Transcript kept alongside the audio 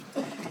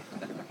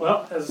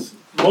Well, as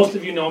most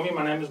of you know me,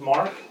 my name is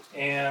Mark,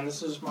 and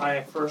this is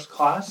my first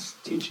class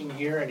teaching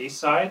here at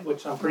Eastside,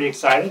 which I'm pretty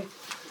excited.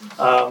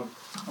 I'm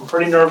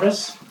pretty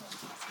nervous,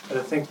 but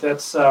I think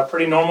that's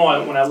pretty normal.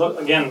 When I look,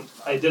 again,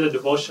 I did a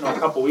devotional a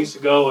couple weeks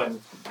ago,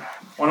 and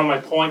one of my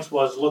points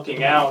was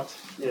looking out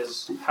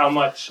is how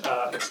much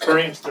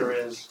experience there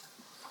is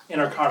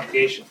in our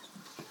congregation.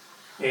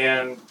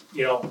 And,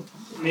 you know,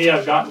 me,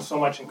 I've gotten so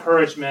much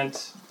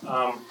encouragement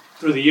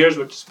through the years,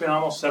 which has been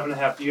almost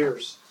 7.5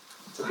 years,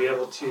 to be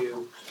able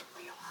to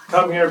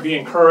come here, be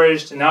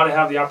encouraged, and now to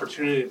have the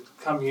opportunity to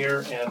come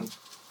here and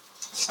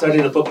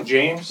study the book of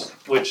James,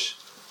 which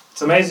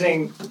it's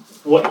amazing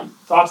what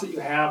thoughts that you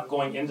have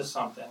going into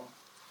something.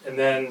 And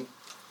then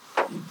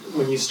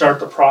when you start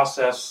the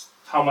process,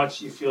 how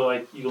much you feel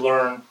like you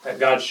learn that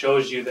God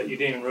shows you that you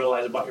didn't even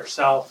realize about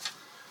yourself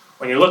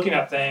when you're looking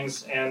at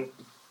things. And,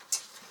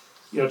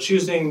 you know,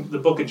 choosing the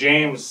book of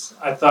James,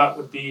 I thought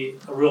would be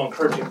a real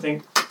encouraging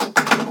thing.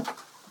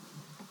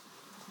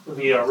 Would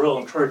be a real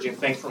encouraging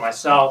thing for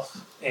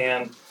myself,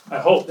 and I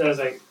hope that as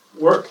I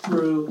work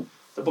through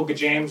the book of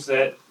James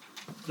that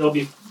there'll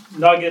be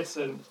nuggets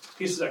and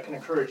pieces that can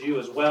encourage you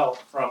as well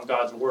from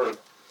God's Word.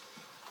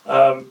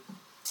 I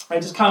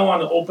just kind of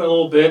want to open a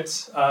little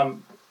bit.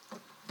 I've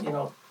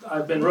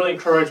been really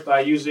encouraged by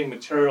using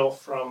material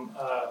from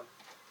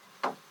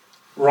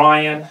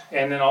Ryan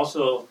and then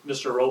also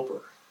Mr.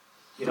 Roper.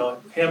 You know,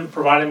 him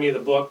providing me the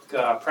book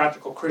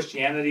Practical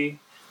Christianity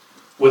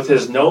with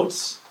his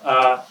notes.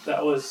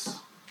 That was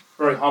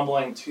very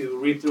humbling to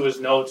read through his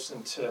notes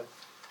and to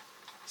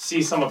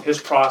see some of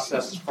his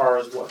process as far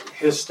as what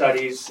his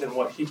studies and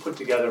what he put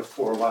together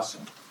for a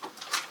lesson.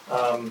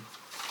 I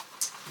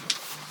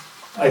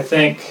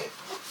think,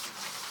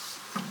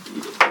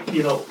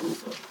 you know,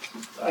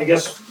 I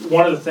guess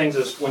one of the things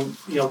is when,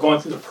 you know,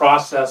 going through the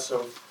process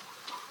of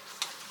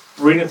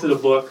reading through the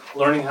book,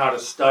 learning how to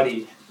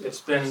study, it's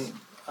been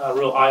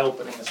real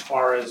eye-opening as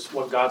far as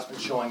what God's been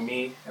showing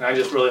me, and I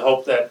just really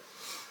hope that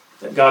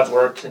God's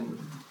work and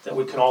that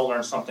we can all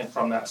learn something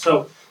from that.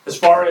 So as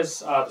far as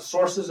the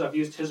sources, I've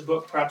used his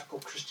book, Practical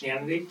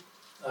Christianity,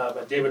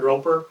 by David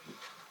Roper.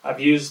 I've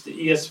used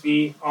the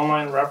ESV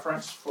online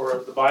reference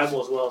for the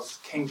Bible as well as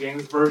King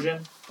James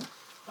Version,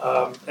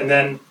 and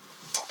then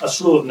a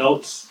slew of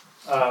notes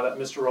that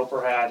Mr.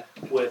 Roper had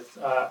with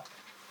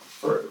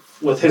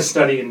his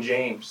study in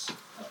James.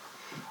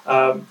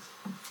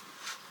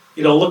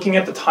 You know, looking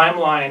at the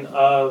timeline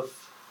of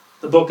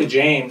the book of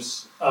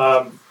James,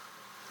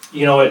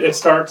 you know, it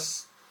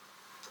starts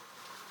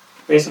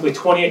basically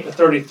 28 to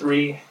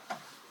 33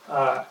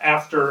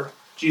 after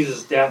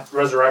Jesus' death,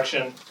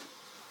 resurrection,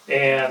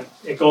 and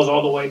it goes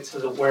all the way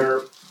to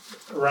where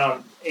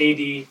around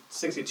AD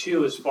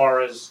 62 as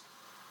far as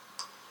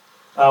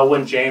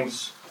when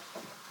James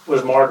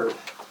was martyred.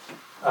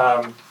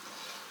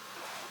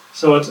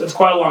 So it's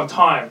quite a long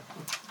time.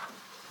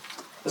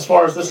 As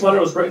far as this letter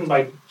was written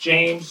by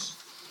James,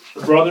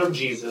 the brother of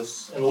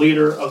Jesus and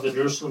leader of the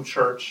Jerusalem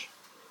church,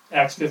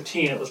 Acts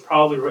 15, it was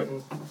probably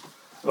written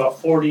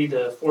about 40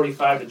 to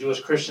 45 to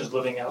Jewish Christians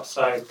living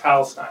outside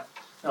Palestine.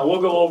 Now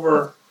we'll go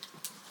over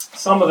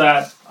some of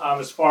that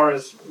as far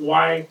as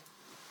why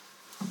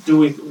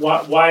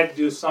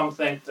do some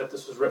think that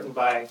this was written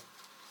by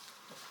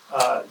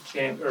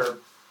James or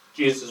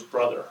Jesus'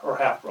 brother or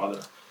half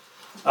brother.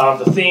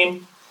 The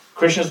theme: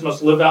 Christians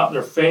must live out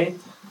their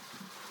faith.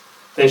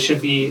 They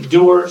should be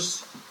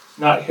doers,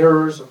 not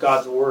hearers of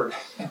God's word.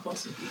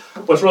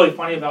 What's really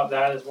funny about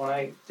that is when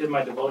I did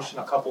my devotion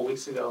a couple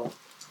weeks ago,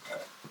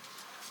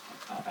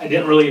 I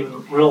didn't really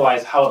even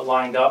realize how it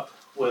lined up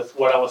with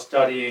what I was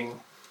studying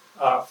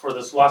for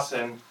this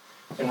lesson,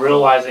 and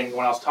realizing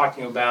when I was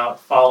talking about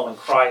following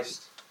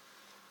Christ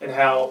and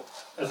how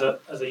as a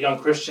young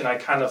Christian I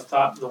kind of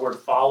thought the word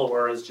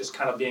follower is just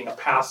kind of being a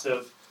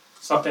passive,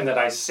 something that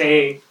I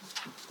say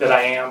that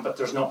I am, but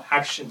there's no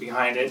action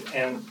behind it.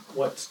 And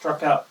what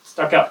stuck out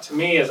to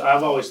me is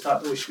I've always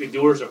thought that we should be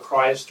doers of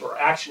Christ or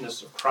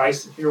actionists of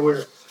Christ. And here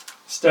we're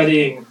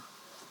studying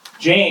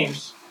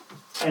James,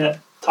 and it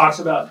talks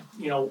about,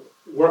 you know,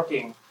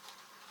 working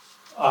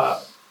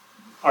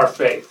our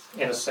faith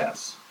in a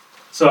sense.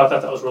 So I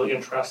thought that was really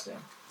interesting.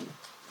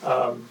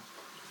 Let's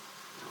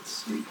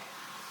see,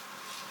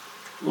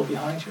 a little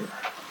behind here.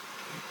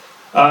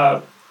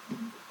 I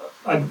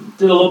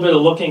did a little bit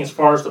of looking as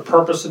far as the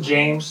purpose of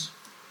James,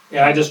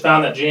 and I just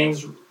found that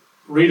James'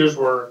 readers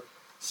were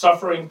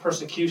suffering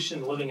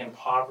persecution, living in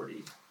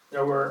poverty.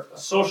 There were a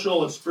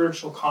social and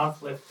spiritual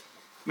conflict.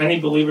 Many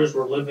believers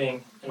were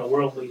living in a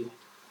worldly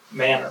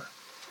manner.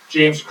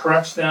 James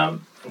corrects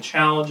them and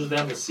challenges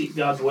them to seek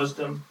God's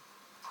wisdom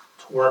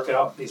to work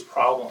out these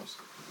problems.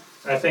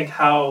 And I think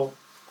how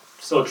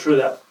so true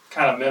that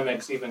kind of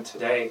mimics even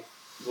today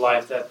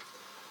life, that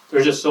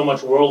there's just so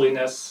much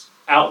worldliness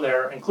out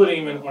there,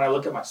 including even when I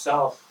look at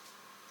myself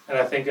and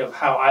I think of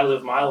how I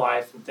live my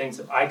life and things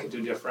that I could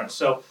do different.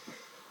 So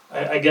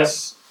I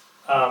guess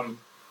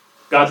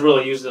God's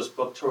really used this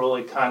book to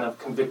really kind of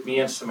convict me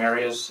in some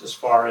areas as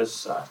far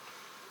as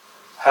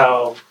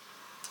how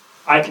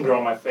I can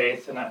grow my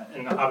faith. And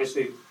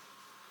obviously,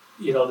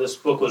 this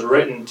book was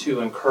written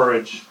to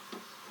encourage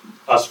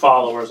us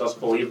followers, us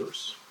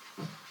believers.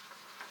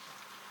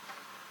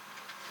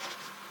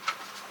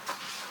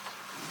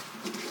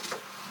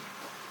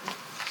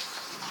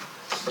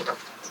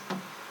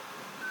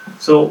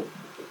 So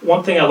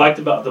one thing I liked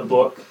about the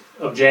book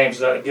of James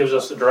is that it gives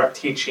us a direct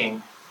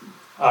teaching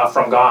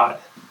from God.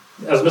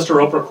 As Mr.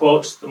 Roper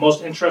quotes, the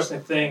most interesting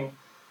thing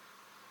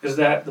is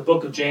that the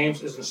book of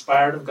James is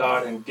inspired of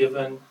God and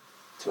given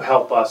to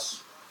help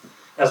us,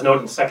 as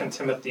noted in 2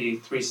 Timothy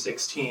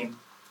 3:16.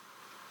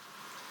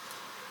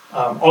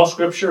 All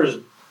scripture is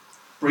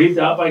breathed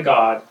out by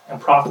God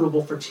and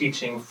profitable for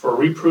teaching, for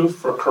reproof,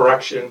 for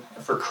correction,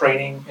 and for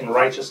training in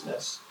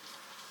righteousness,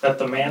 that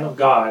the man of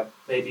God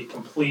may be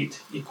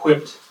complete,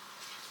 equipped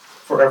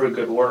for every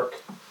good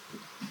work.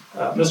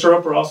 Mr.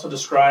 Roper also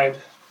described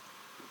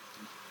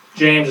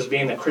James as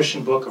being the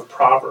Christian book of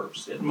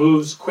Proverbs. It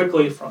moves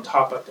quickly from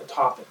topic to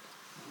topic.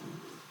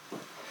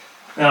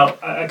 Now,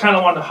 I kind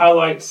of wanted to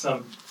highlight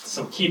some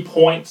key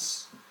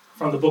points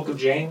from the book of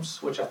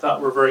James, which I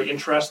thought were very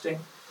interesting.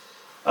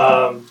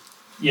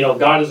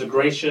 God is a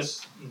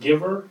gracious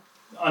giver,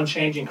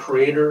 unchanging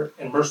creator,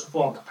 and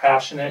merciful and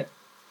compassionate.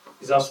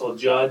 He's also a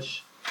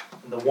judge,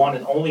 and the one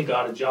and only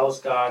God, a jealous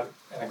God,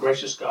 and a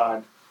gracious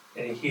God,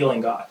 and a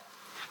healing God.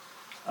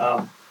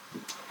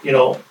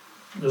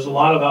 There's a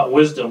lot about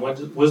wisdom.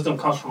 Wisdom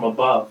comes from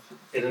above.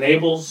 It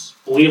enables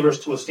believers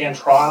to withstand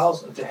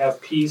trials and to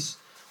have peace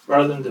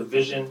rather than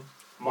division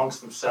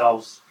amongst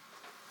themselves.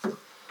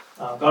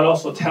 God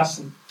also tests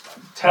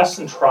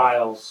and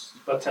trials,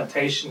 but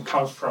temptation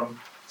comes from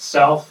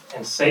self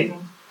and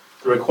Satan.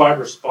 The required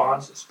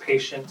response is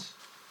patient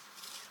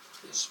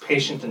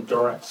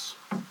endurance.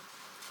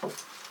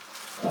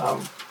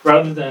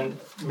 Rather than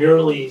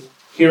merely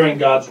hearing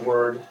God's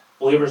word,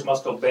 believers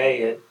must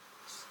obey it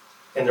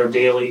in their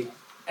daily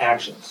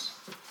actions.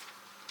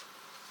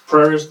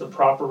 Prayer is the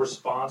proper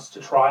response to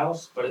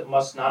trials, but it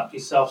must not be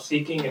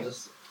self-seeking. It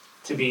is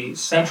to be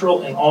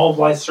central in all of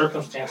life's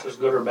circumstances,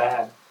 good or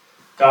bad.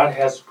 God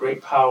has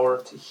great power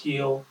to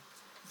heal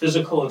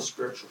physical and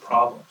spiritual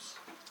problems.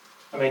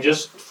 I mean,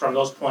 just from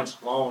those points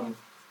alone,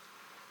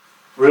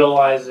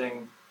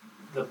 realizing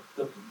the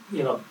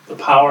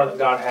power that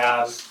God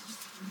has,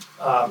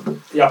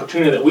 the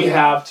opportunity that we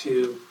have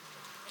to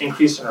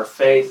increase in our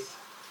faith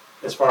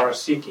as far as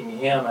seeking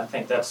Him, I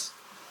think that's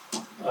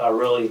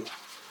really,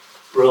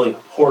 really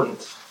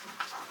important.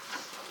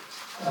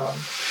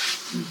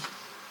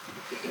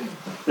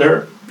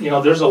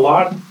 There's a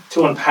lot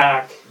to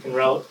unpack in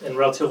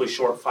relatively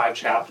short 5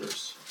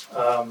 chapters.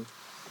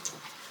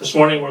 This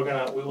morning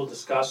we will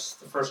discuss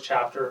the first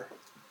chapter.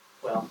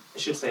 Well, I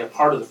should say a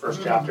part of the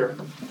first chapter,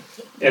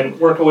 and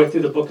work our way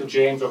through the book of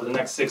James over the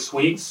next 6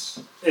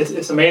 weeks.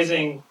 It's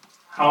amazing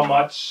how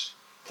much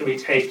can be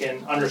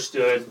taken,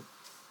 understood,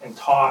 and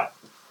taught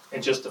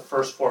in just the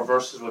first 4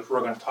 verses, which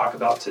we're going to talk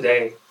about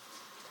today.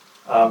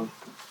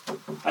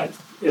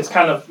 It's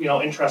kind of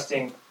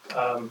interesting,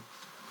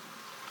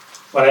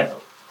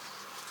 but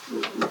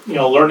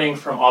learning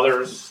from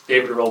others,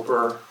 David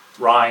Roper,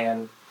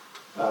 Ryan,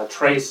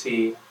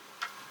 Tracy,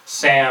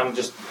 Sam,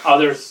 just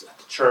others at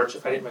the church.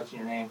 If I didn't mention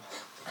your name,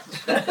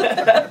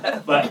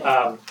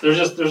 but there's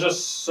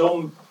just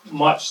so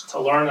much to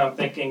learn. I'm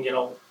thinking,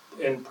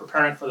 in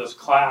preparing for this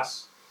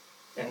class,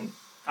 and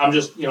I'm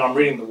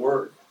reading the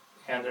Word,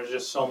 and there's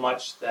just so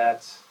much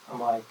that I'm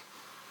like,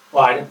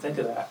 well, I didn't think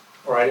of that,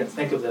 or I didn't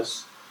think of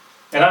this,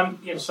 and I'm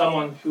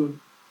someone who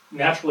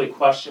naturally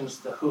questions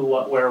the who,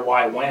 what, where,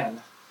 why,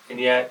 when, and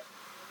yet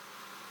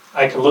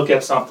I can look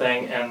at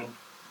something and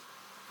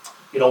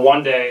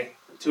one day,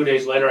 2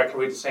 days later, I can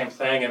read the same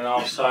thing, and all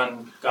of a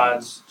sudden,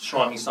 God's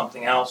showing me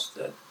something else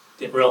that I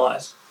didn't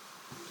realize.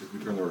 Did we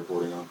turn the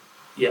recording on?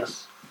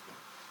 Yes.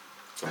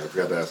 Sorry, I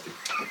forgot to ask you.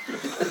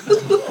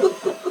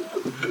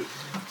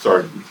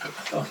 Sorry.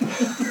 Okay.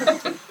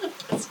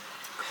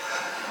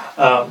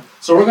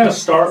 So we're going to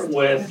start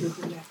with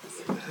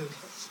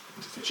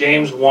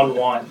James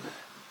 1:1.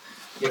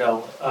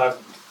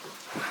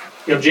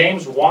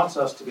 James wants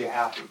us to be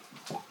happy.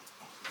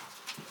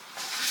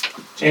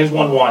 James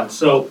 1:1.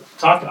 So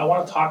I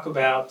want to talk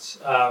about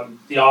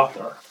the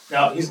author.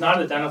 Now, he's not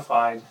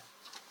identified,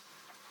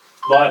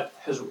 but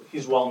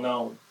he's well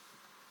known.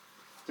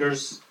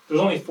 There's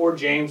only 4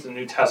 James in the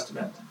New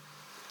Testament.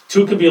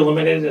 2 could be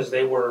eliminated as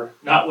they were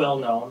not well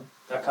known.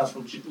 That comes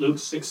from Luke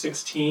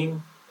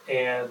 6:16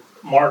 and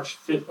Mark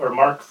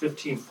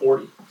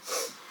 15:40.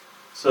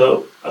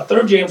 So a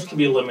 3rd James can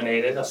be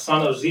eliminated, a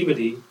son of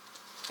Zebedee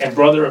and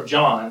brother of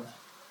John.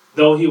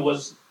 Though he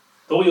was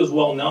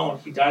well known,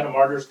 he died a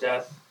martyr's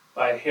death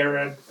by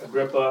Herod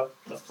Agrippa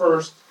I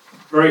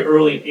very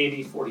early in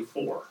AD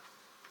 44.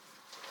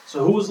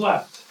 So who was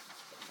left?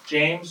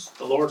 James,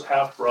 the Lord's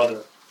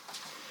half-brother.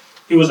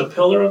 He was a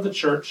pillar of the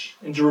church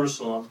in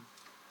Jerusalem.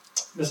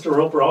 Mr.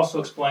 Roper also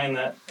explained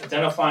that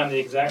identifying the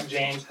exact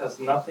James has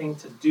nothing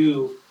to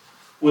do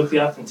with the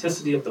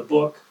authenticity of the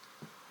book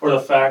or the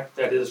fact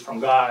that it is from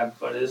God,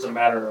 but it is a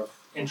matter of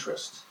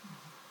interest.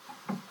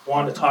 I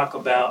wanted to talk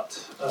about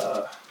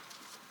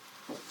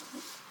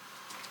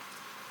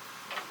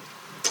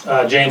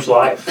James'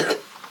 life.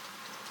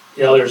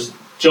 There's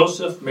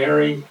Joseph,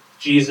 Mary,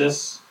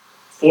 Jesus,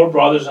 4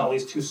 brothers and at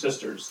least 2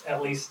 sisters,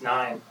 at least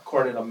 9,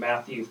 according to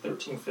Matthew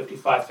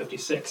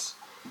 13:55-56.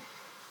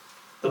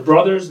 The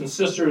brothers and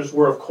sisters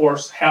were, of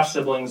course,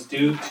 half-siblings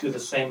due to the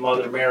same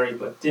mother, Mary,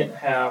 but didn't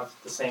have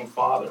the same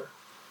father.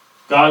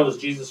 God was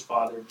Jesus'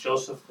 father.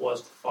 Joseph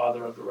was the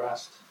father of the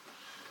rest.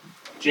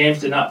 James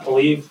did not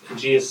believe in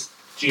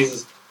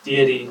Jesus'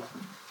 deity.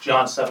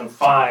 John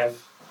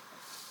 7:5.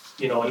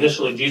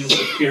 Initially Jesus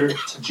appeared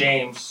to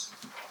James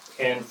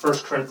in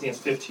 1 Corinthians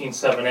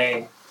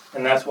 15:7a,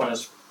 and that's when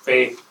his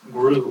faith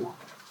grew.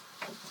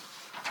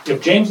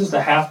 If James is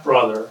the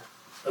half-brother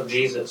of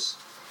Jesus,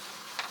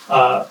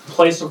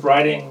 place of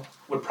writing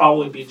would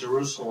probably be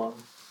Jerusalem.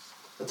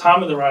 The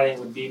time of the writing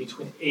would be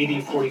between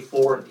AD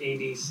 44 and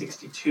AD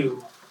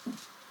 62.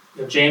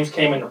 James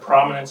came into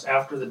prominence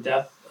after the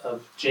death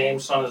of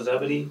James, son of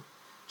Zebedee.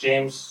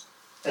 James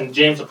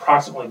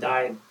approximately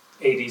died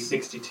AD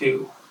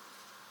 62.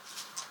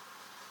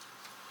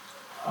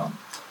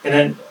 And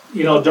then,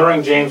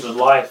 during James's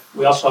life,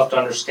 we also have to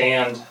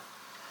understand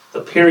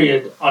the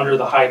period under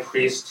the high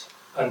priest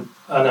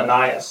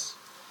Ananias.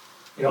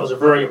 It was a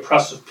very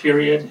oppressive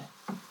period.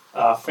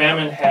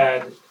 Famine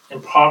had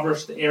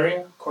impoverished the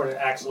area, according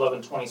to Acts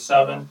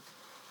 11:27.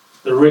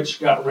 The rich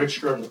got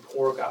richer and the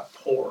poor got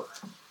poorer.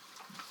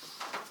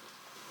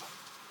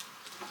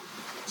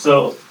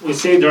 So we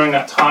see during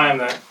that time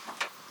that,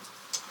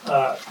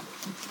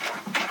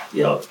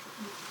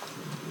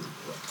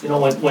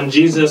 when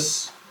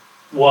Jesus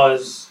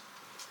was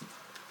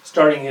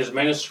starting his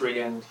ministry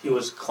and he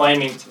was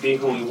claiming to be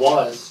who he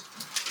was,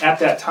 at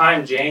that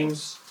time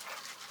James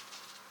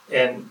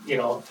and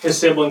his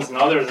siblings and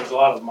others, there's a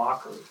lot of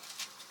mockery.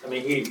 I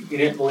mean, he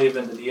didn't believe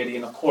in the deity,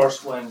 and of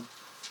course when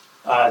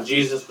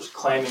Jesus was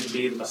claiming to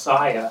be the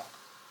Messiah,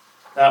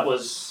 that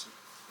was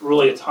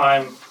really a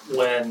time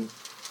when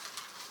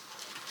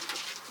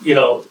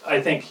I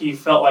think he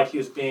felt like he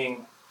was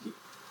being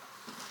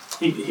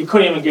he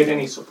couldn't even get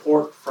any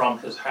support from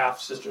his half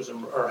sisters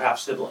or half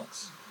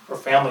siblings or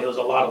family. It was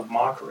a lot of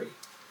mockery.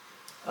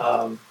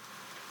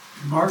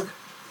 Mark?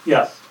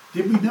 Yes.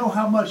 Did we know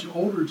how much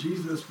older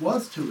Jesus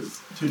was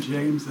to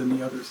James than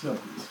the other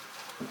siblings?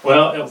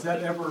 Well, it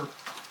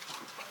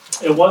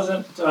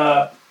wasn't.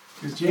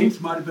 Because James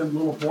might have been a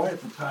little boy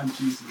at the time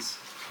Jesus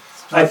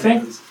started. I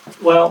think.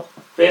 Well,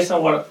 based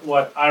on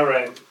what I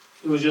read,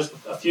 he was just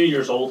a few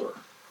years older.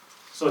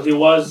 So he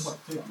was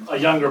a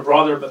younger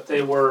brother, but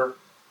they were,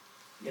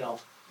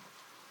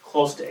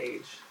 close to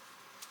age.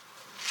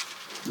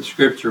 The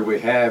scripture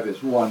we have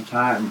is one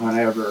time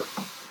whenever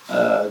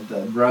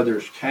the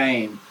brothers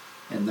came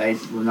and they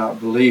were not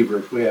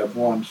believers. We have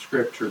one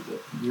scripture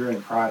that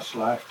during Christ's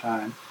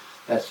lifetime,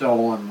 that's the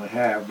only one we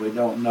have. We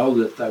don't know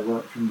that they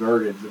weren't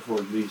converted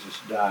before Jesus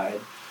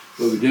died,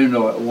 but we do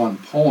know at one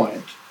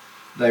point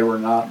they were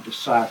not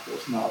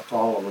disciples, not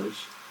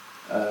followers,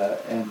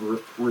 and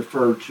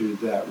referred to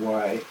that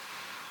way.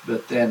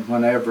 But then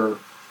whenever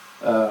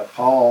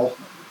Paul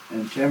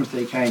and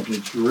Timothy came to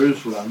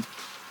Jerusalem,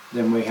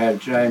 then we have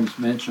James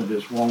mentioned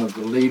as one of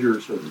the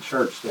leaders of the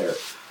church there.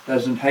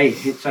 Doesn't he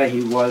say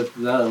he was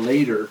the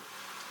leader?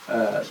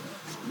 There's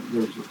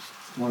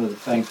one of the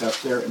things up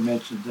there that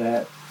mentioned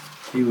that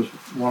he was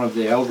one of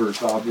the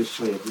elders,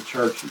 obviously, of the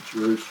church at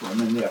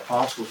Jerusalem, and the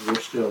apostles were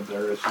still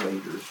there as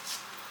leaders.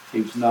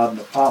 He was not an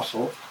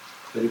apostle,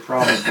 but he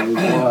probably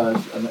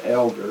was an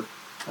elder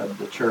of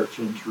the church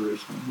in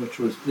Jerusalem, which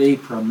was the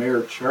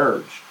premier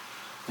church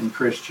in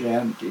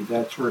Christianity.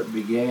 That's where it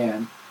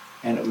began.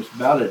 And it was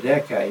about a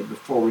decade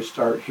before we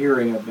start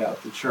hearing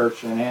about the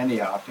church in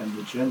Antioch and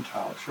the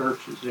Gentile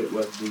churches. It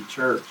was the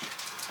church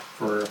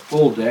for a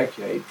full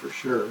decade, for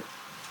sure.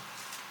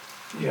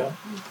 Yeah.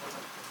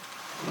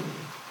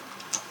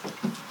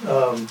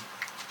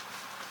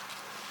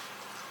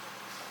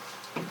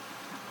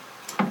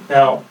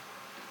 Now,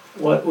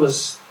 what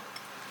was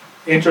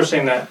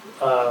interesting that,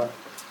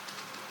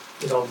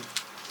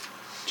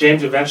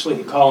 James eventually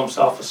he called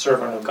himself a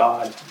servant of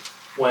God.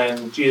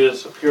 When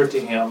Jesus appeared to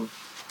him,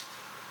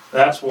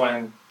 that's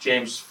when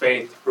James'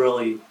 faith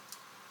really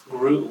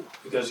grew,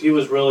 because he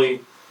was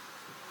really,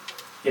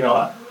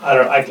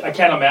 I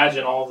can't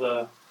imagine all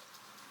the,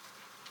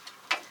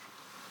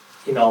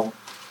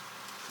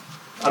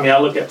 I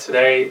look at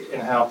today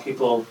and how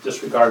people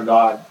disregard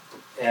God,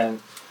 and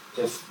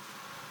if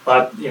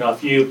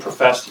you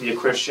profess to be a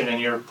Christian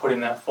and you're putting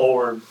that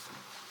forward,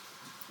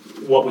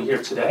 what we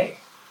hear today,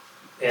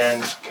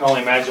 and can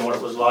only imagine what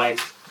it was like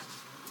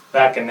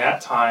back in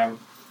that time,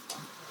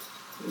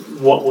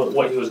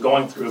 what he was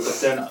going through. But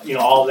then,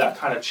 all of that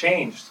kind of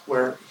changed,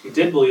 where he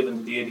did believe in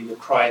the deity of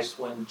Christ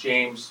when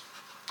Jesus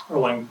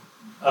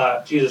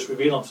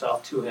revealed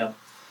himself to him.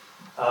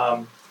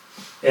 And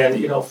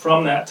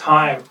from that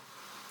time,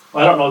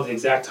 well, I don't know the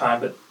exact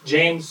time, but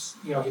James,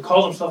 he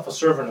calls himself a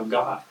servant of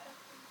God.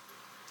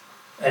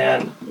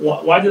 And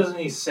why doesn't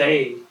he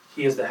say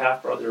he is the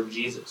half-brother of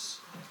Jesus?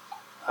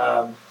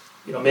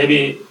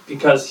 Maybe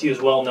because he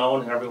was well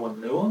known and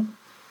everyone knew him.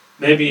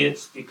 Maybe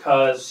it's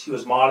because he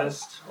was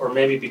modest, or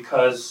maybe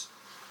because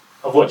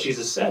of what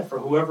Jesus said, for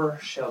whoever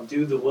shall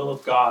do the will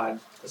of God,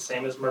 the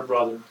same as my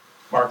brother,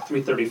 Mark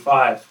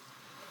 3:35.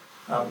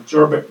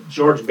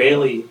 George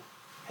Bailey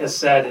has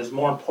said it's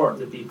more important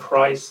to be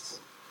Christ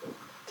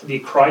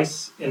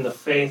in the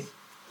faith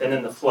than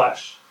in the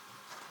flesh.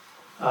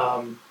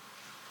 And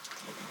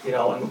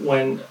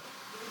when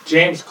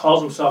James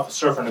calls himself a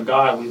servant of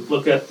God, we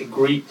look at the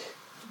Greek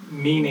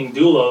meaning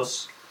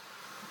doulos,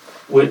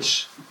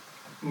 which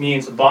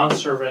means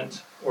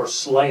bondservant or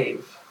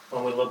slave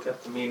when we look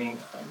at the meaning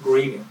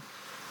greeting.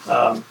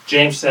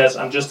 James says,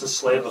 I'm just a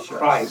slave of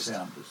Christ.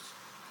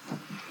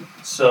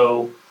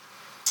 So,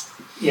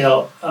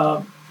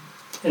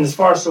 and as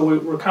far as, so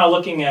we're kind of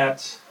looking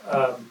at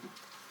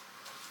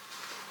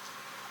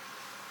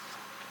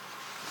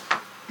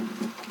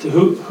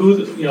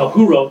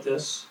who wrote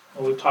this,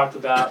 and we've talked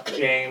about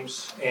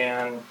James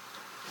and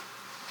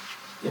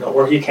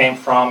where he came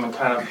from and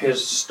kind of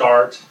his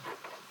start,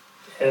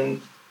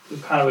 and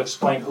we've kind of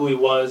explained who he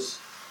was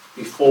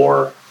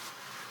before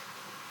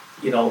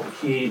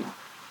he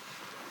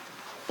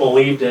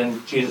believed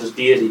in Jesus'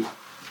 deity,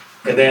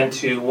 and then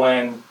to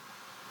when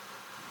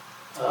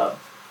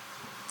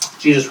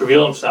Jesus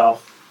revealed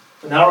himself.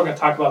 But now we're going to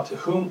talk about to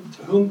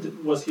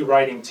whom was he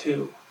writing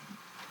to.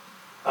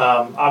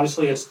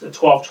 Obviously, it's the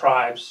 12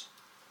 tribes.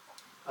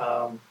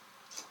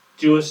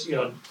 Jewish,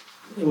 it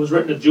was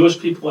written to Jewish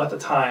people at the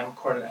time,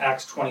 according to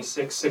Acts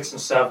 26, 6 and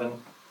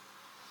 7.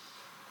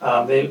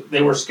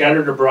 They were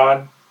scattered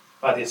abroad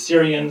by the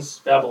Assyrians,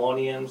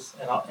 Babylonians,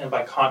 and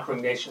by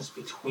conquering nations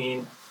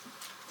between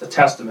the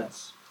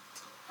Testaments.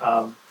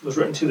 It was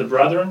written to the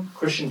brethren,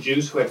 Christian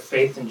Jews who had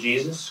faith in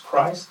Jesus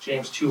Christ,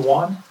 James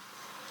 2:1.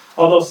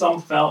 Although some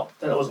felt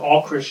that it was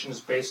all Christians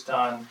based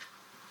on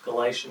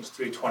Galatians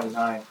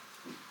 3:29.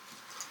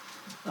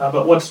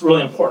 But what's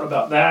really important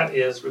about that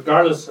is,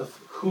 regardless of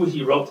who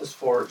he wrote this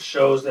for, it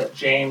shows that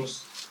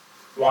James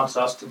wants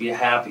us to be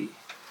happy.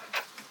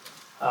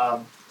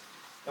 And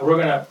we're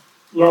going to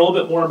learn a little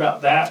bit more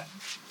about that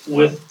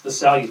with the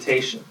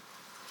salutation.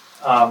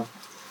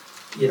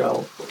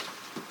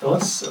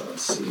 Let's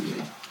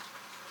see.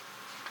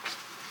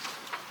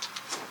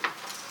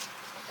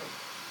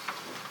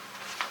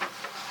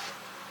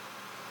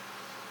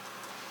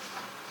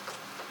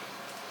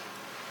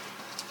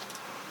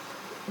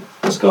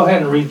 Let's go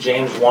ahead and read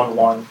James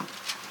 1:1.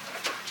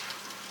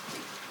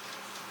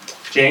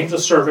 James, a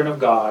servant of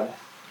God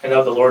and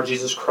of the Lord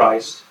Jesus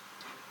Christ,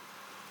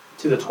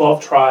 to the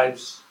 12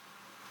 tribes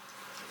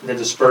in the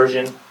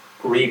dispersion,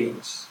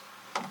 greetings.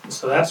 And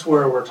so that's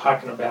where we're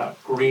talking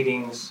about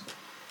greetings.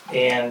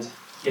 And,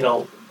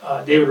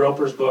 David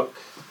Roper's book,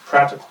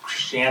 Practical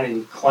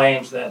Christianity,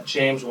 claims that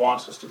James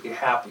wants us to be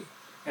happy.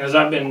 And as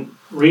I've been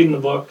reading the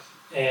book,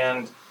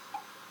 and,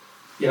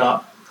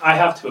 I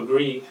have to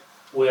agree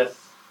with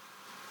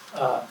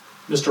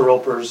Mr.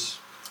 Roper's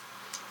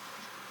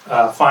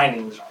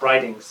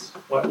writings,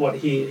 what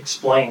he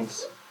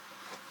explains.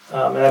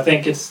 And I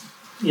think it's,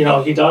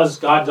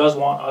 God does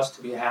want us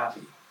to be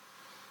happy,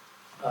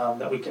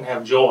 that we can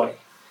have joy.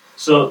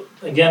 So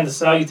again, the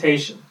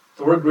salutation,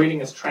 the word greeting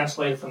is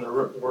translated from the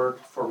root word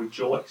for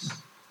rejoice.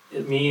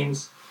 It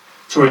means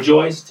to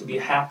rejoice, to be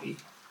happy.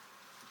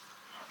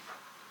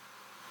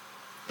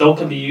 Though it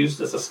can be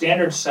used as a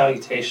standard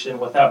salutation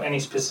without any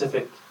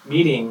specific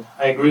meaning,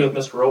 I agree with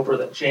Mr. Roper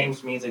that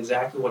James means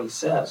exactly what he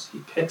says. He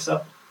picks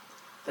up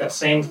that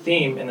same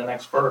theme in the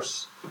next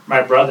verse.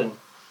 My brethren,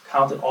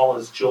 count it all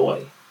as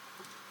joy.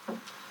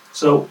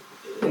 So,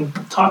 in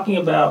talking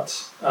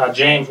about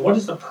James, what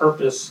is the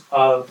purpose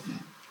of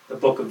the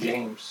book of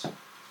James?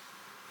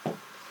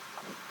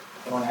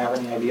 Anyone have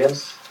any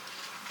ideas?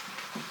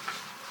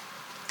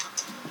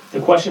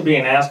 The question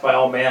being asked by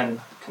all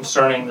men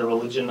concerning the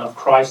religion of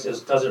Christ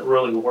is, does it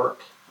really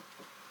work?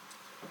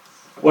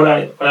 What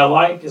I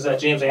like is that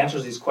James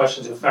answers these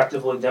questions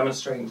effectively,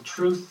 demonstrating the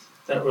truth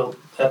that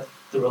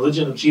the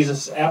religion of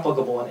Jesus is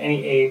applicable in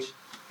any age,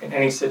 in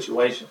any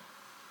situation.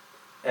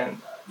 And,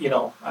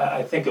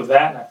 I think of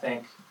that and I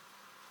think,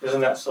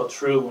 isn't that so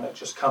true when it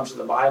just comes to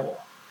the Bible?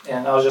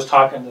 And I was just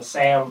talking to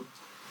Sam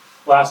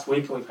last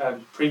week, and we've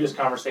had previous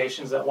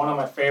conversations, that one of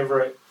my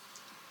favorite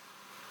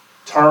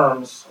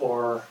terms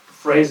or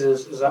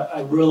phrases is that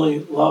I really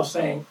love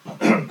saying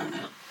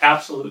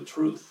absolute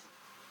truth.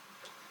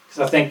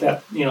 Because I think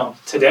that,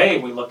 today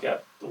we look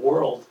at the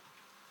world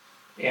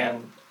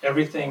and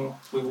everything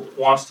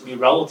wants to be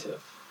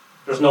relative.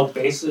 There's no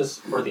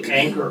basis or the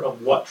anchor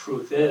of what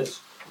truth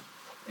is.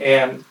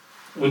 And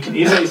we can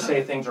easily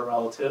say things are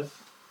relative.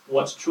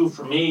 What's true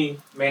for me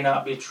may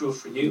not be true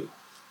for you.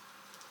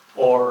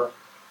 Or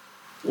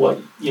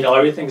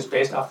everything is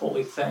based off what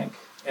we think.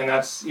 And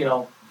that's,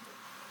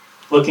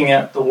 looking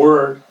at the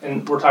word,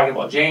 and we're talking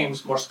about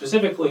James more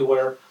specifically,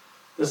 where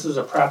this is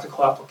a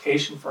practical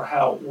application for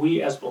how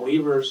we as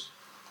believers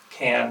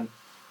can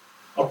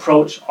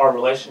approach our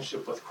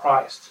relationship with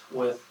Christ,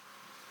 with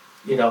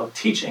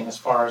teaching as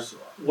far as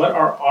what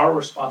are our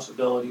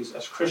responsibilities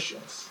as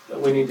Christians that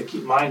we need to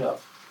keep mind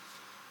of.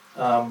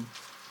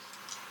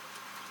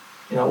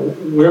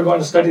 We're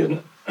going to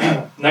study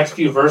the next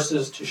few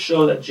verses to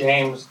show that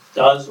James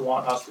does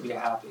want us to be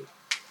happy.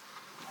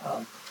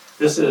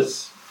 This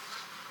is,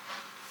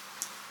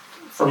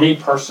 for me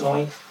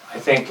personally, I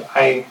think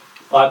I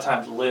a lot of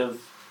times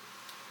live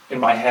in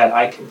my head.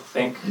 I can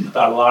think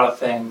about a lot of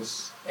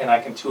things and I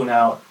can tune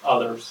out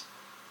others.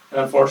 And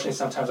unfortunately,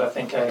 sometimes I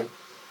think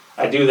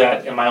I do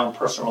that in my own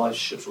personal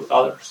relationships with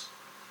others.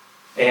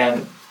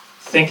 And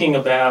thinking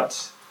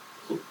about,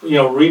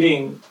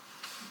 reading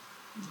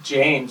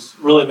James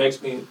really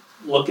makes me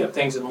look at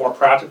things in more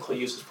practical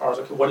use as far as,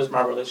 okay, what is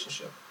my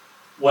relationship?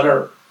 What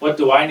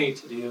do I need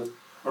to do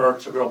in order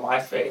to grow my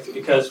faith?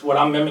 Because what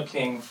I'm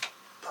mimicking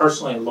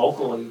personally and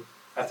locally,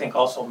 I think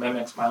also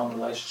mimics my own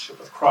relationship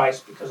with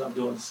Christ, because I'm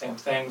doing the same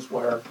things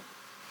where,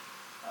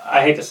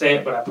 I hate to say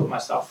it, but I put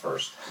myself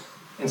first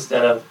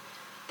instead of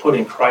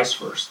putting Christ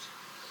first.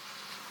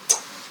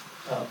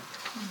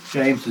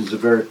 James is a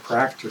very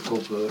practical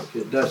book.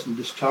 It doesn't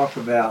just talk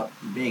about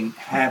being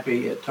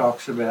happy, it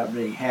talks about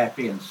being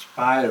happy in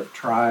spite of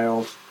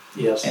trials.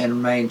 Yes.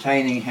 And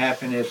maintaining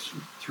happiness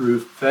through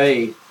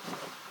faith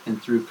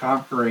and through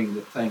conquering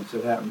the things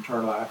that happen to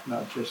our life,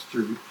 not just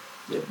through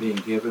it being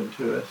given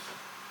to us.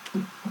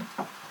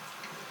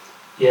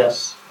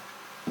 Yes.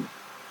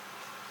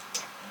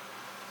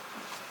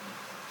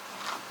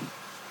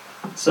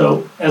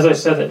 So, as I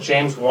said, that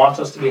James wants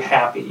us to be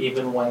happy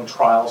even when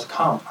trials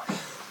come.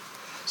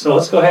 So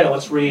let's go ahead and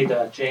let's read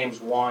James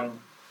 1,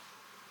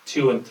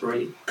 2, and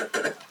 3.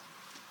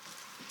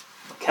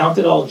 Count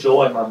it all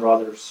joy, my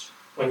brothers,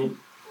 when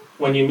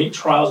you meet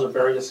trials of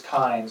various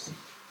kinds,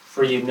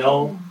 for you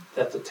know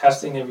that the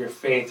testing of your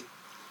faith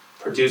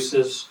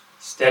produces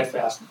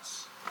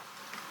steadfastness.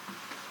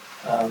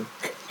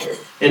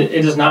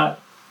 It is not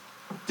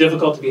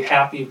difficult to be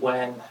happy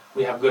when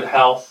we have good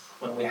health,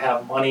 when we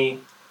have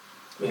money,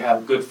 we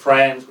have good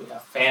friends, we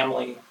have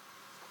family.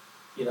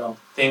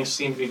 Things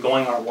seem to be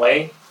going our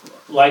way.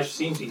 Life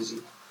seems easy.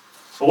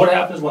 But what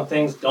happens when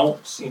things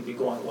don't seem to be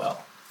going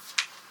well?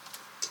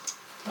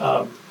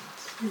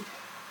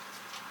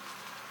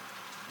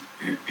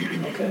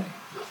 Okay.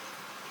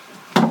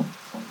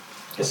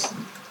 Yes.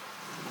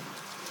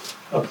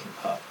 Okay.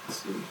 Let's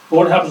see.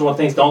 What happens when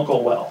things don't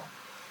go well?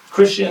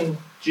 Christian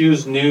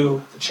Jews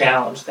knew the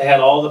challenge. They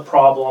had all the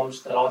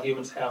problems that all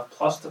humans have,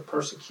 plus the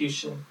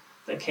persecution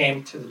that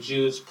came to the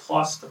Jews,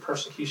 plus the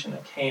persecution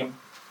that came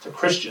to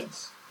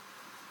Christians.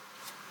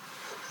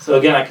 So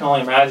again, I can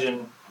only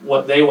imagine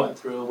what they went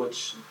through,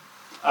 which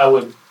I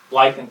would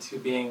liken to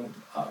being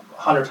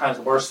 100 times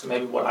worse than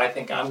maybe what I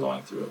think I'm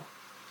going through.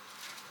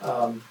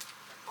 Of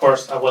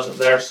course, I wasn't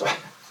there,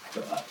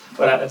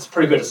 but it's a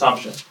pretty good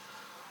assumption.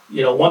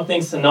 One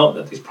thing's to note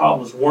that these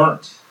problems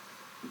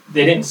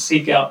they didn't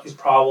seek out these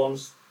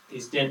problems.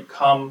 These didn't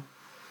come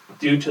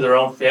due to their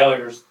own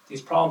failures.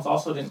 These problems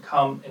also didn't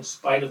come in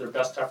spite of their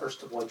best efforts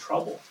to avoid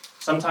trouble.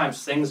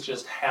 Sometimes things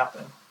just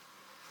happen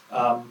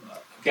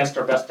against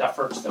our best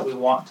efforts, that we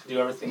want to do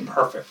everything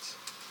perfect.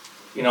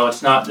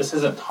 This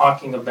isn't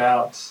talking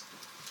about,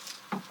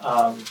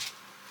 what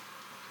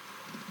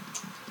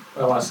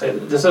I want to say,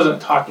 this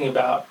isn't talking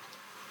about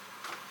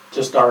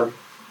just our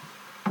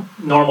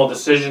normal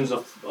decisions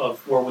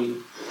of where we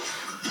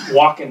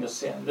walk into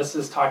sin. This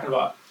is talking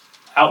about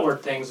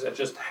outward things that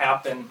just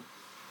happen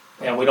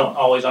and we don't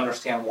always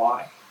understand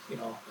why.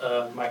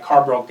 My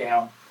car broke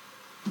down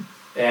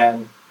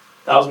and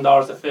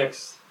 $1,000 to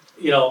fix,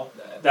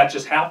 that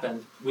just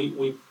happened.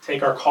 We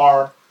take our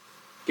car,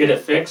 get it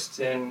fixed,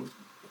 and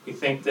we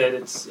think that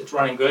it's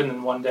running good, and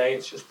then one day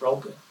it's just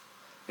broken.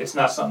 It's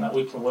not something that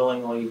we can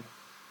willingly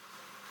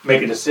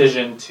make a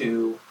decision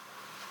to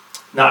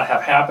not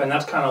have happen.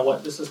 That's kind of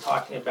what this is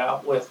talking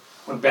about with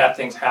when bad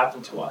things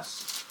happen to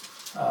us.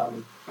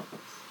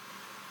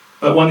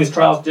 But when these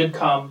trials did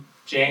come,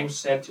 James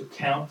said to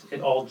count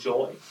it all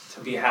joy, to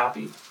be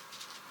happy.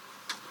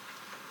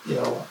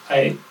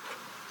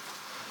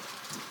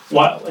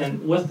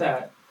 And with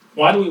that,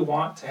 why do we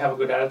want to have a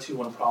good attitude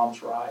when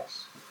problems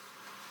rise?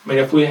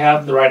 If we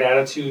have the right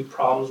attitude,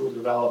 problems will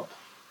develop.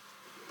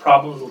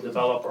 Problems will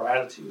develop our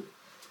attitude.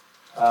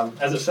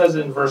 As it says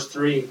in verse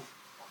 3,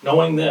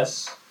 knowing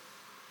this,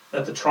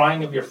 that the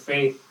trying of your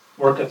faith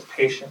worketh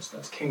patience.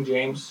 That's King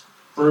James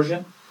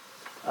Version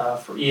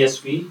for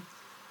ESV.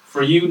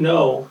 For you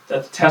know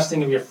that the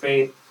testing of your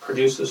faith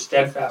produces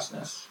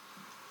steadfastness.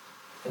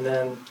 And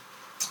then in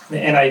the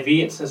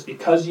NIV it says,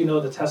 because you know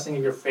the testing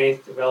of your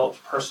faith develops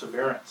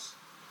perseverance.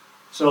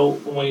 So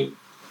when we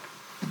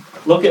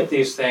look at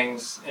these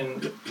things,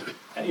 and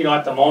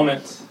at the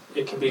moment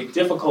it can be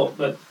difficult,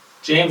 but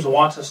James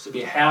wants us to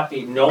be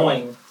happy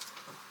knowing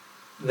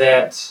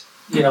that,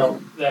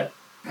 that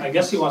I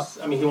guess he wants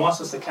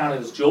us to count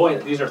it as joy,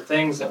 that these are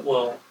things that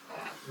will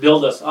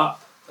build us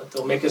up, that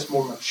they'll make us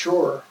more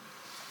mature,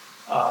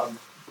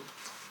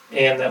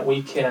 and that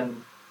we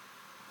can,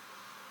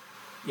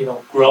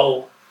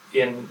 grow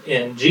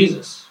in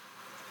Jesus.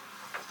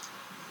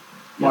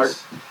 Mark,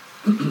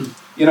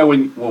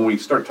 when we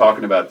start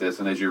talking about this,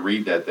 and as you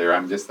read that there,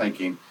 I'm just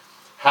thinking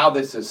how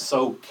this is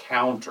so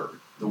counter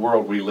the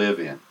world we live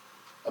in.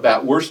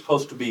 About we're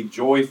supposed to be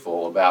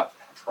joyful about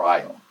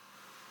trial.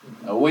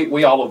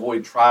 We all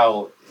avoid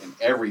trial in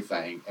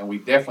everything, and we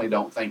definitely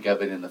don't think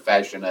of it in the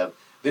fashion of,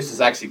 this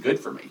is actually good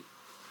for me.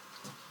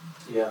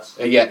 Yes.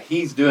 And yet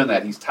he's doing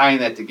that. He's tying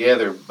that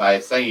together by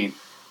saying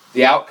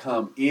the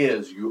outcome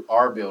is you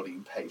are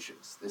building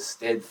patience, this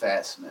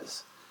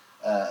steadfastness,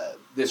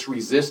 this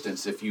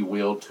resistance, if you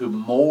will, to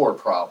more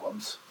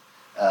problems.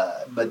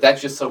 But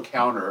that's just so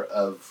counter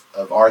of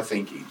our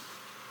thinking.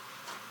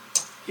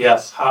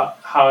 Yes.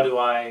 How do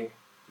I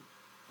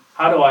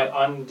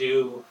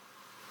undo?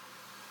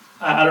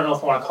 I don't know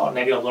if I want to call it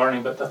negative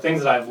learning, but the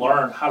things that I've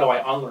learned, how do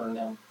I unlearn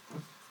them?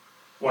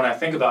 When I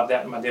think about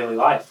that in my daily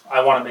life,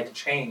 I want to make a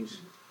change,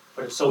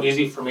 but it's so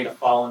easy for me to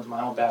fall into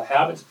my own bad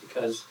habits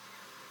because,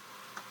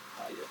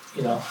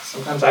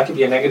 sometimes I could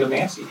be a negative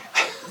Nancy.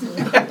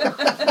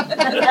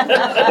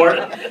 Or,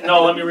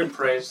 no, let me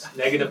rephrase,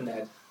 negative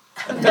Ned.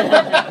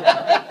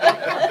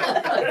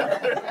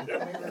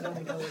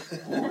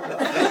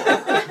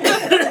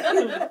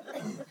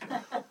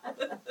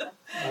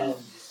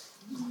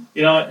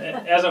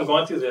 As I'm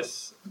going through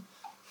this,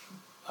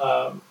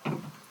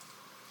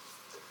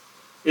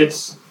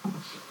 it's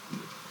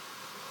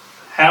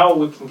how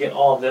we can get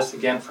all of this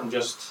again from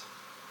just,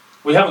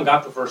 we haven't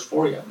got to verse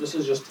 4 yet. This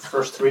is just the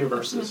first 3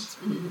 verses.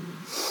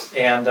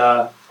 And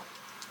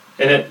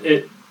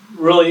it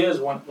really is,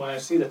 when I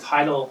see the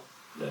title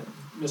that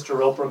Mr.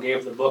 Roper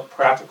gave the book,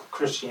 Practical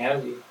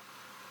Christianity,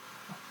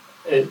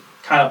 it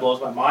kind of blows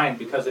my mind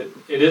because it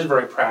is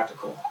very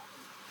practical.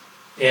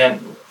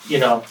 And,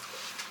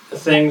 the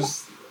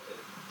things,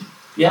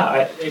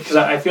 because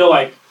I feel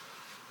like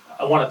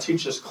I want to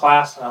teach this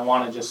class and I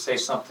want to just say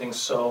something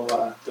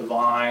so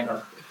divine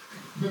or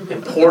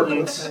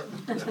important.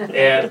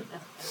 And,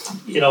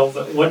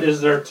 what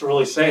is there to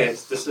really say?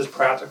 This is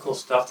practical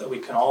stuff that we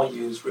can all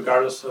use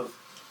regardless of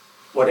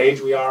what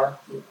age we are,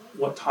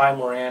 what time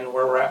we're in,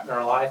 where we're at in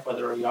our life,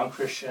 whether we're a young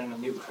Christian,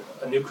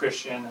 a new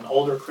Christian, an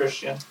older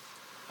Christian.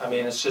 I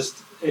mean,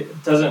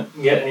 it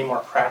doesn't get any more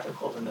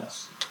practical than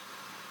this.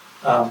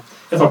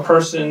 If a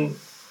person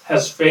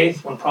has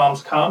faith when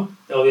problems come,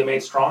 they'll be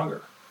made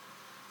stronger.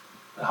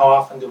 How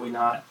often do we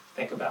not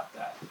think about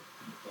that?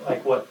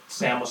 Like what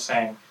Sam was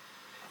saying.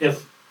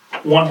 If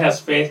one has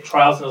faith,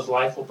 trials in his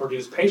life will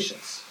produce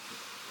patience.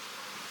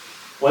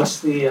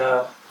 What's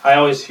I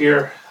always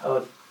hear,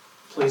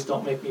 please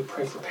don't make me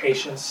pray for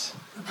patience.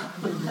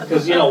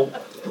 Because,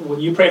 when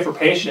you pray for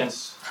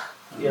patience,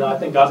 I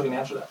think God's going to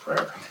answer that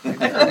prayer.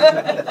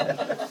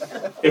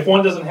 If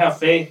one doesn't have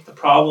faith, the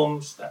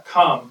problems that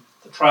come,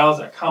 the trials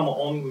that come will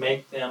only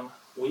make them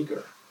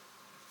weaker.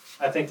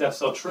 I think that's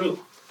so true.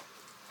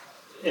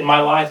 In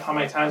my life, how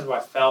many times have I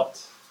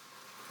felt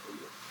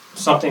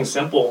something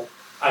simple,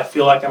 I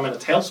feel like I'm in a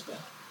tailspin.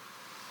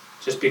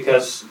 Just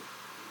because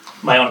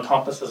my own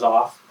compass is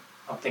off.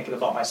 I'm thinking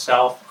about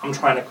myself. I'm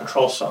trying to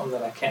control something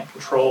that I can't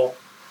control.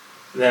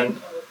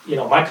 Then,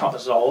 my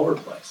compass is all over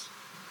the place.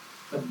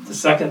 But the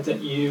second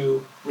that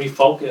you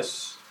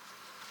refocus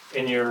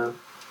and you're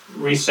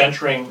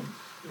recentering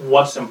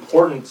what's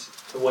important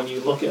to when you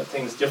look at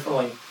things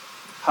differently,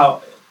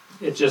 how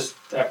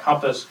that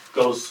compass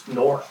goes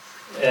north.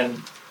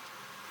 And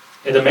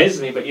it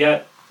amazes me, but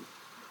yet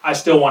I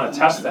still want to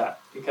test that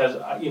because,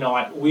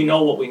 we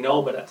know what we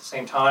know, but at the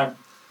same time,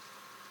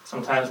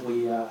 sometimes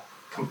we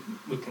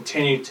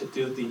continue to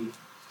do the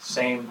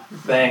same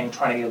thing,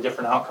 trying to get a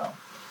different outcome.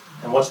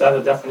 And what's that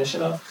a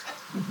definition of?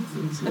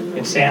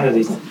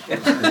 Insanity.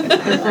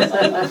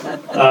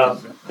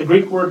 The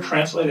Greek word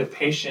translated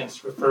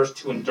patience refers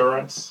to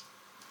endurance,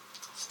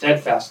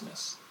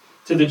 steadfastness.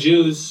 To the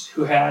Jews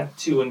who had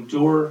to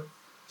endure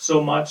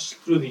so much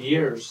through the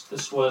years,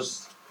 this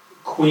was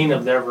queen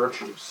of their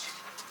virtues.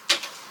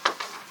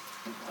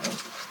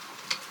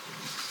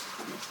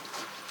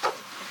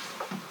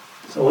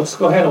 So let's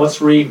go ahead and let's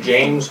read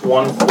James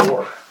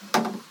 1:4.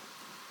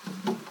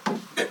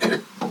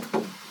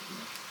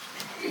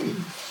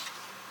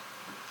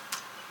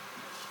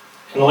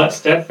 And let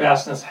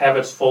steadfastness have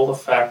its full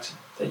effect,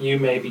 that you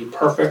may be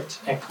perfect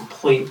and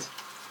complete,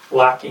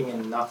 lacking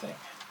in nothing.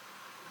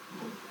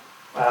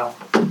 Wow.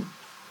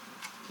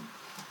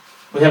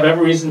 We have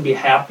every reason to be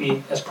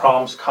happy as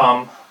problems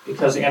come,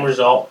 because the end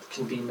result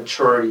can be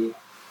maturity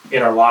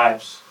in our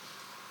lives.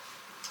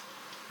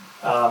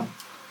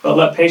 But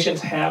let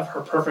patience have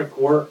her perfect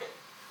work,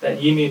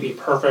 that ye may be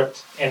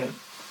perfect and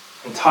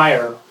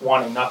entire,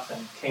 wanting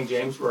nothing. King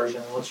James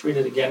Version. Let's read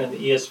it again in the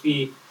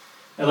ESV.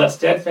 And let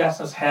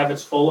steadfastness have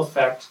its full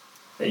effect,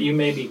 that you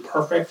may be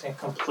perfect and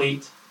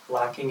complete,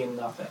 lacking in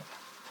nothing.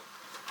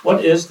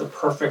 What is the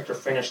perfect or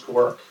finished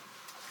work?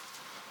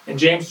 In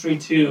James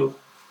 3:2,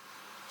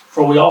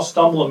 for we all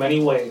stumble in many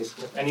ways.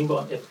 If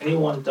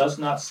anyone does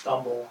not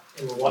stumble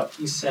in what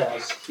he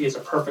says, he is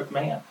a perfect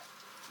man,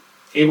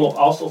 able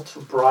also to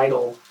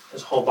bridle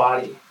his whole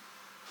body.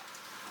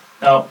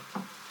 Now,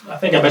 I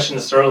think I mentioned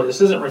this earlier.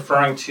 This isn't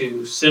referring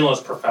to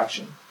sinless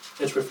perfection.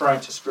 It's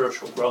referring to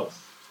spiritual growth.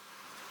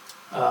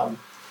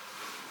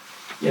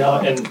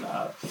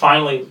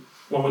 Finally,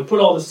 when we put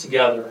all this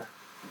together,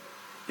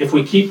 if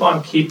we keep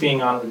on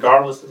keeping on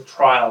regardless of the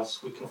trials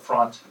we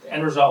confront, the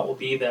end result will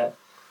be that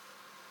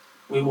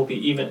we'll be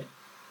even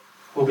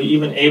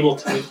able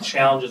to meet the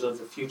challenges of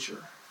the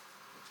future.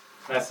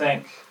 And I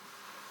think,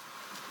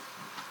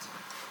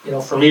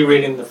 for me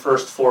reading the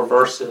first 4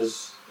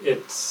 verses,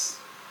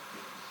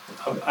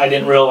 I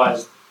didn't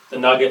realize the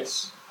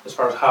nuggets as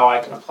far as how I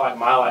can apply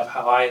my life,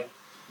 how I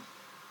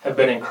have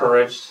been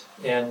encouraged.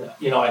 And,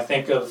 I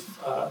think of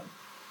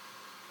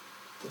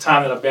the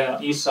time that I've been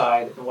on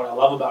Eastside, and what I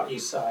love about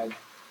Eastside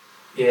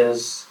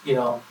is,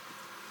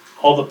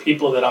 all the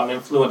people that I'm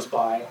influenced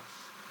by,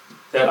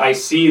 that I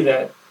see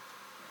the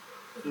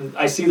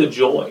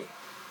joy.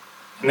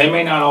 And they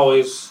may not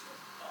always,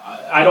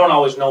 I don't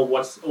always know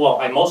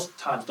I most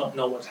times don't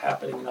know what's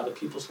happening in other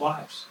people's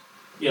lives.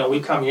 We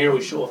come here,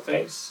 we show a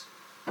face.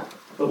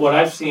 But what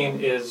I've seen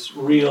is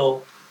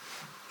real,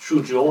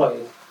 true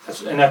joy.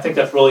 And I think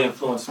that's really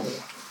influenced me.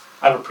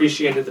 I've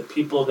appreciated the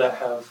people that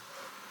have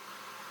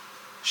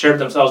shared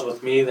themselves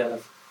with me, that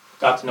have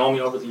got to know me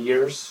over the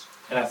years.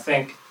 And I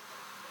think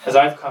as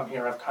I've come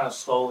here, I've kind of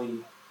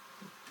slowly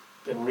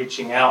been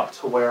reaching out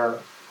to where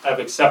I've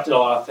accepted a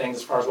lot of things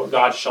as far as what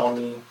God's shown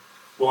me,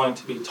 willing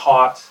to be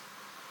taught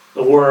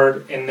the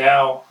Word. And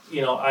now,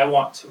 I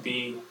want to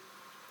be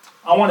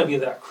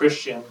that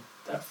Christian,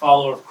 that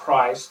follower of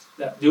Christ,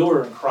 that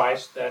doer in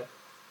Christ, that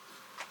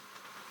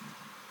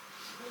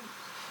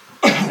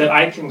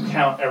I can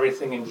count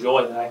everything in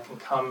joy, that I can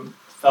come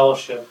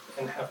fellowship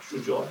and have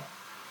true joy.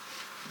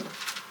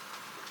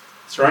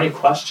 Is there any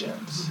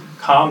questions,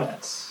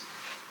 comments?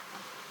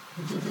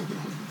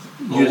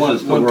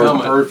 Uses the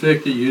word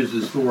perfect, it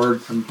uses the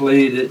word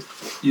complete, it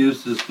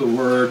uses the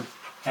word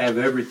have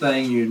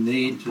everything you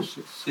need to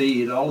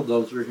succeed. All of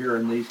those are here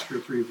in these 2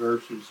 or 3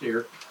 verses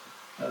here.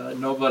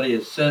 Nobody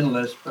is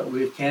sinless, but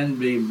we can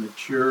be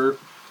mature,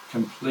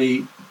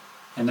 complete,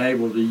 and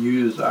able to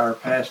use our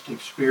past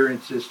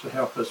experiences to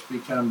help us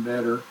become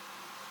better.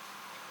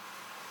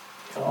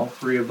 All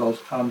 3 of those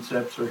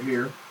concepts are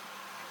here.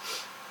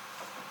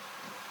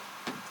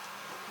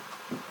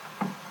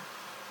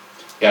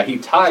 Yeah, he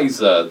ties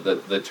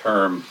the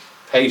term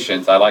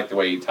patience. I like the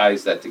way he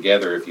ties that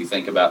together. If you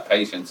think about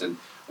patience and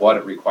what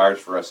it requires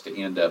for us to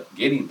end up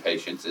getting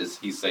patience, is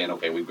he's saying,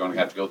 okay, we're going to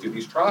have to go through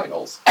these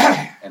trials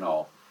and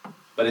all.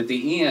 But at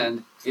the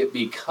end, it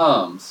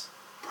becomes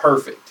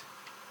perfect.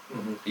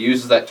 Mm-hmm. He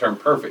uses that term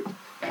perfect.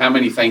 How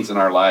many things in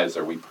our lives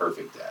are we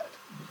perfect at?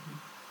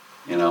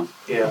 Yeah.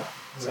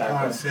 The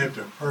concept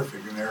of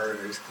perfect in there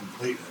is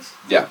completeness.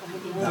 Yeah.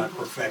 Not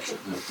perfection.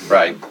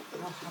 Right.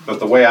 But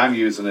the way I'm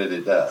using it,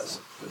 it does.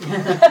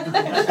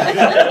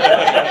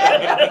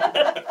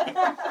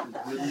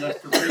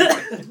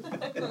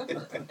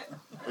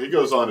 He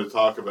goes on to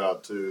talk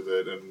about, too,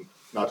 that, and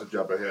not to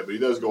jump ahead, but he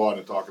does go on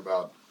and talk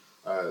about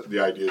the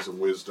ideas of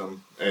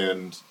wisdom.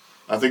 And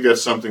I think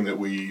that's something that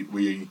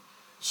we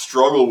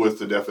struggle with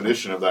the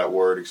definition of that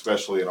word,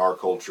 especially in our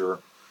culture,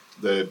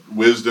 that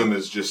wisdom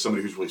is just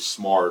somebody who's really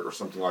smart or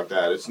something like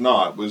that. It's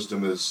not.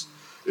 Wisdom is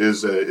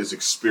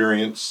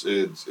experience.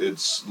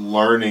 It's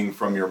learning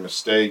from your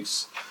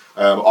mistakes.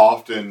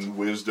 Often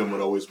wisdom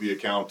would always be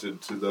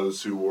accounted to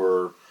those who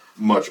were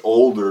much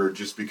older,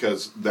 just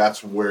because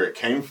that's where it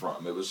came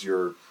from. It was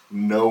your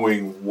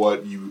knowing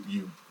what you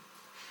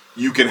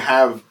can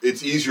have.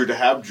 It's easier to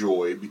have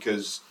joy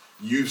because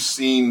you've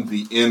seen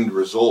the end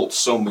result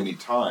so many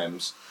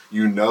times.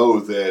 You know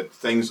that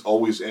things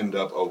always end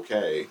up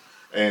okay,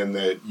 and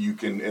that you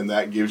can, and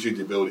that gives you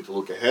the ability to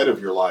look ahead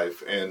of your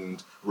life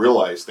and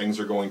realize things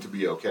are going to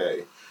be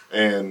okay,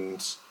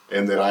 and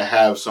that I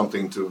have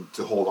something to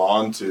hold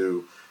on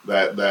to,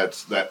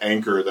 that's that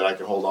anchor that I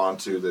can hold on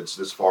to that's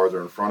just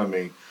farther in front of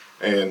me,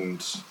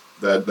 and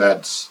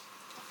that's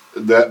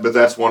but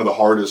that's one of the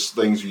hardest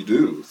things you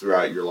do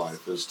throughout your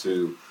life, is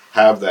to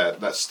have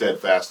that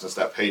steadfastness,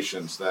 that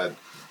patience, that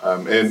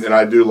and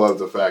I do love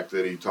the fact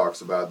that he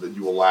talks about that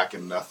you will lack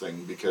in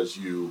nothing, because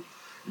you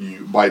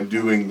by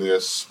doing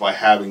this, by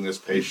having this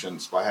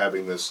patience, by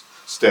having this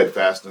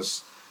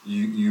steadfastness,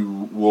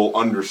 you will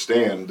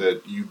understand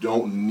that you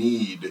don't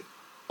need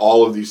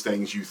all of these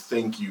things you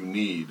think you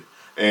need,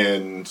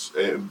 and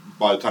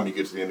by the time you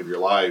get to the end of your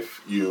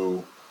life,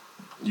 you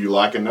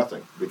lack in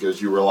nothing,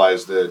 because you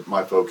realize that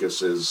my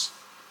focus is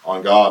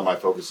on God, my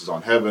focus is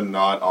on heaven,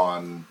 not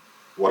on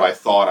what I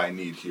thought I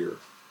need here.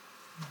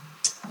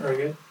 Very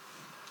good.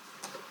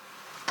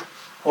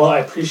 Well, I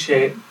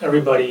appreciate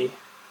everybody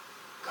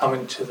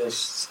coming to this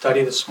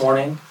study this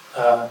morning.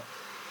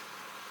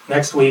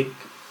 Next week,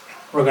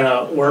 we're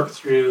going to work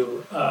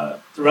through the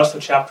rest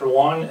of chapter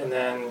 1 and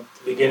then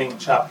the beginning of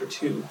chapter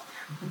 2.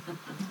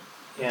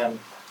 And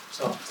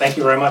so, thank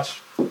you very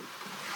much.